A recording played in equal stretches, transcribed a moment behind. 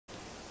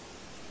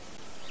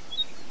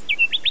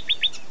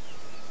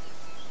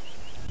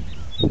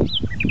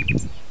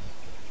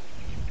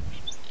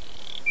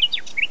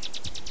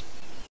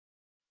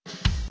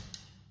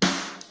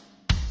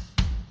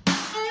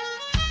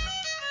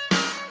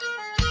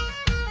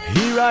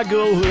here I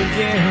go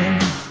again,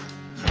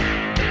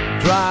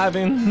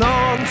 driving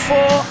on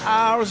for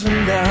hours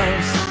and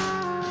hours,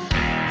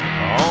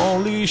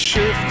 only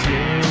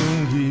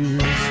shifting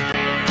gears.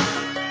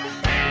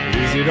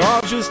 Is it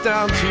all just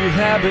down to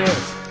habit,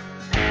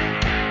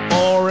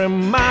 or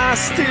am I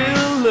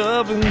still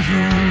loving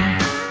you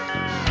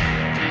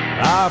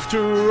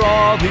after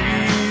all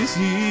these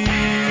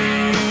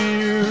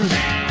years?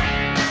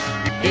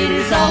 It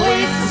is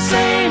always the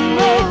same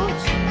road,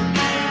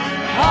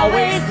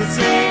 always the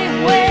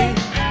same way,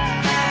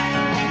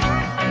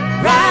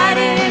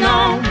 riding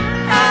on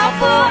hour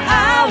for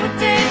hour,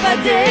 day by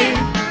day.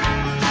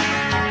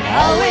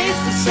 Always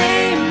the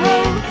same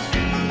road,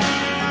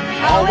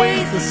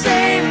 always the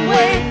same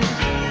way.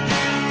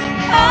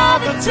 All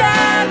the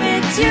time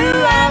it's you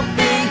I'm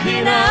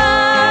thinking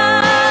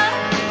of.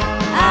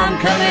 I'm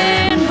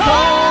coming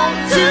home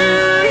to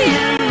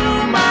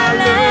you, my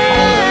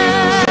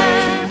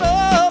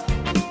love.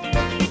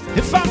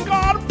 If I'm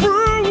gonna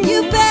prove,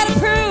 You better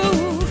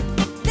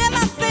prove that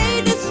my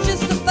faith is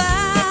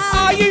justified.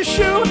 are you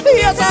sure?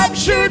 Yes, I'm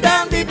sure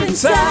down deep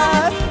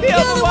inside.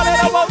 You're the one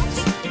that I want.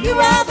 You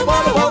are the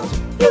one I want.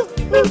 Ooh,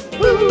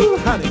 ooh, ooh,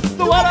 honey,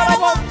 the one that I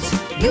want.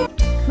 You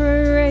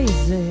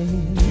crazy,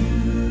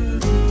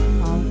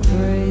 I'm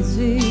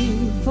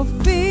crazy for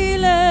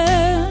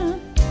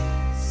feeling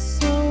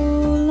so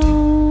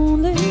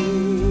lonely.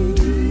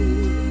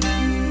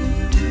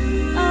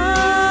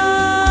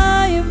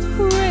 I am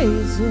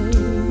crazy,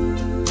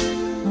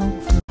 I'm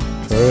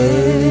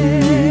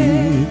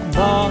Take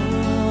my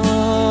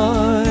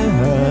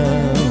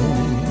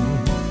hand,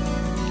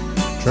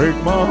 take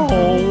my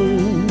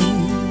whole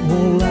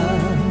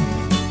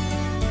life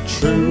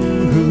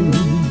true,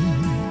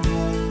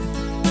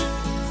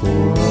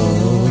 for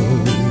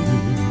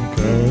I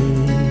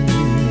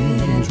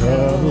can't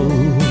travel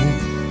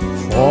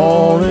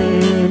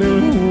falling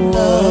in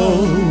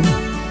love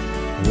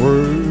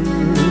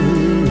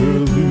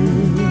with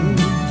you.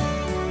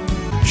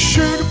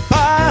 Sugar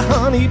pie,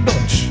 honey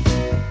bunch,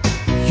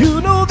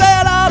 you know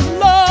that I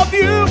love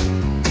you.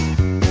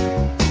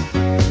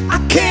 I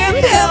can't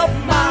help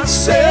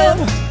myself,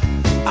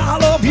 I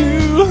love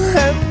you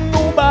and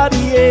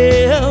nobody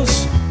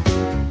else.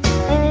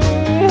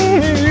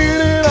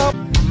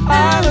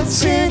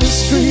 Islands in the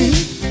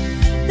street,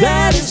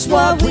 that is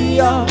what we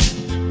are.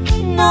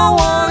 No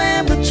one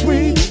in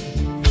between.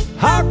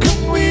 How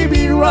can we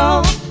be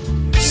wrong?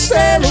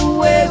 Sail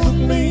away with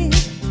me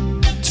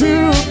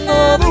to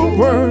another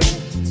world,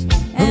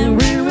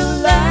 and we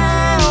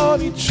rely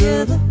on each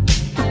other.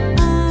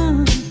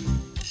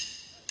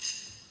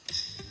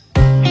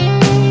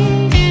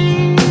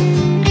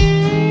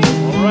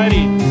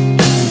 Alrighty.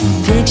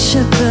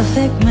 picture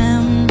perfect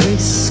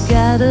memories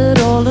scattered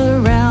all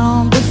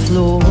around the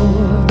floor.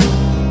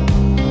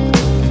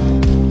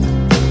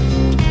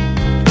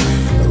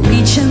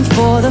 Reaching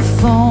for the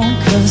phone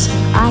 'cause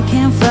I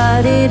can't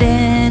fight it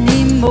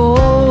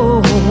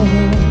anymore.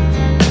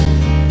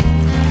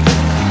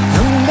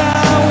 And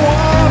I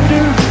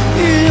wonder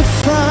if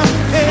I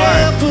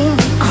ever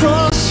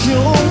cross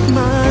your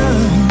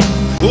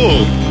mind.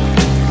 Ooh.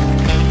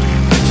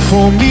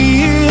 For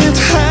me it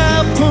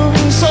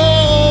happens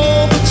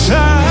all the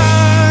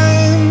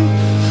time.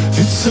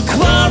 It's a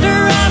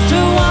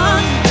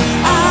 $1:15.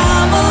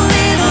 I'm a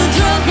little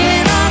drunk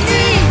and I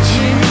need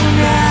you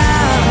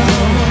now.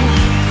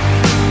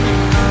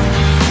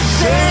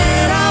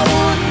 Said I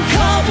wouldn't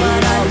call,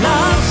 but I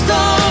lost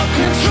all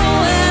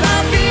control and I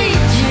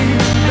need you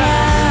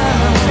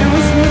now. It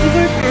was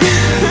never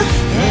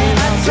And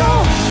I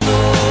don't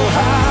know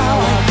how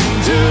I can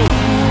do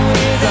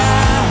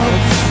without.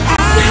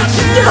 I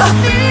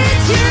just